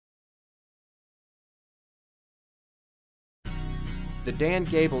The Dan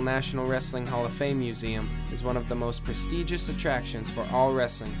Gable National Wrestling Hall of Fame Museum is one of the most prestigious attractions for all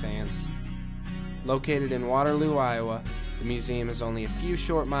wrestling fans. Located in Waterloo, Iowa, the museum is only a few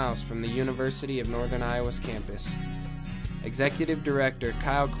short miles from the University of Northern Iowa's campus. Executive Director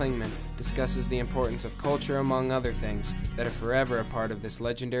Kyle Klingman discusses the importance of culture, among other things, that are forever a part of this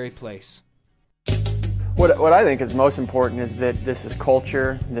legendary place. What I think is most important is that this is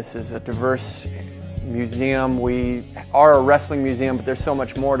culture, this is a diverse museum. We are a wrestling museum, but there's so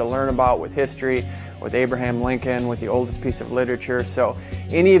much more to learn about with history, with Abraham Lincoln, with the oldest piece of literature. So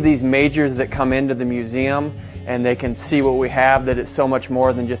any of these majors that come into the museum and they can see what we have, that it's so much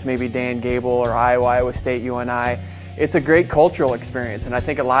more than just maybe Dan Gable or Iowa State, UNI. It's a great cultural experience, and I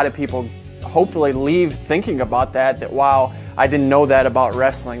think a lot of people hopefully leave thinking about that wow, I didn't know that about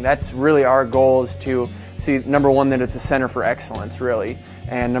wrestling. That's really our goal, is to see, number one, that it's a center for excellence, really,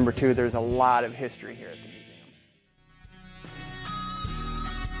 and number two, there's a lot of history here at the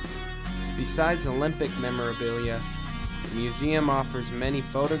museum. Besides Olympic memorabilia, the museum offers many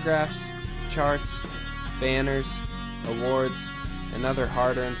photographs, charts, banners, awards, and other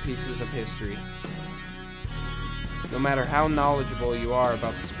hard-earned pieces of history. No matter how knowledgeable you are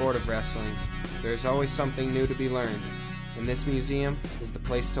about the sport of wrestling, there is always something new to be learned, and this museum is the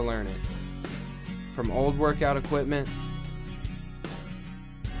place to learn it. From old workout equipment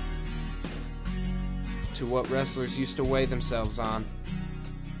to what wrestlers used to weigh themselves on,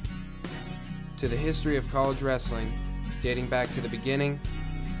 to the history of college wrestling, dating back to the beginning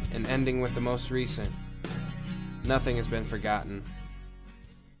and ending with the most recent, nothing has been forgotten.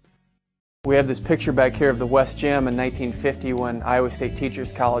 We have this picture back here of the West Gym in 1950 when Iowa State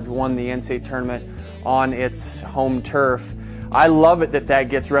Teachers College won the NCAA tournament on its home turf. I love it that that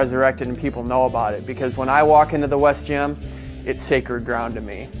gets resurrected and people know about it, because when I walk into the West Gym, it's sacred ground to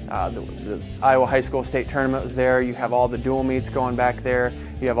me. The Iowa High School State Tournament was there. You have all the dual meets going back there.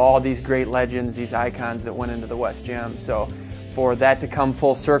 You have all these great legends, these icons that went into the West Gym. So for that to come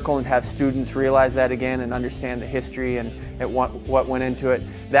full circle and have students realize that again and understand the history and what went into it,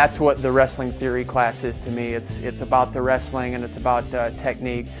 that's what the wrestling theory class is to me. It's about the wrestling and it's about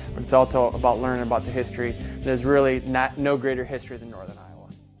technique, but it's also about learning about the history. There's really no greater history than Northern Iowa.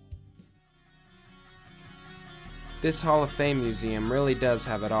 This Hall of Fame museum really does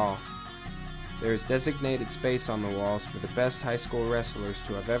have it all. There is designated space on the walls for the best high school wrestlers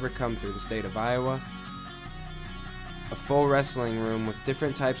to have ever come through the state of Iowa, a full wrestling room with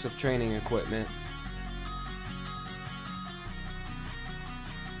different types of training equipment,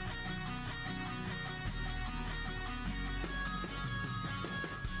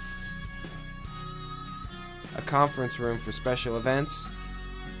 a conference room for special events,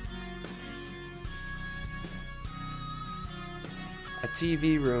 a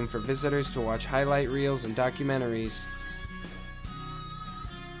TV room for visitors to watch highlight reels and documentaries,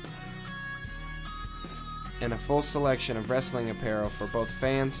 and a full selection of wrestling apparel for both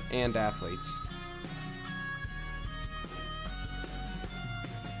fans and athletes.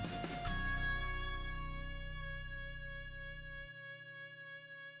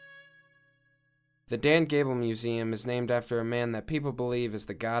 The Dan Gable Museum is named after a man that people believe is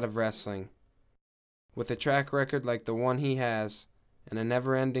the god of wrestling. With a track record like the one he has, and a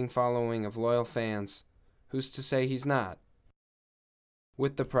never-ending following of loyal fans, who's to say he's not?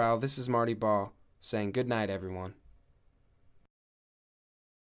 With the Prowl, this is Marty saying good night, everyone.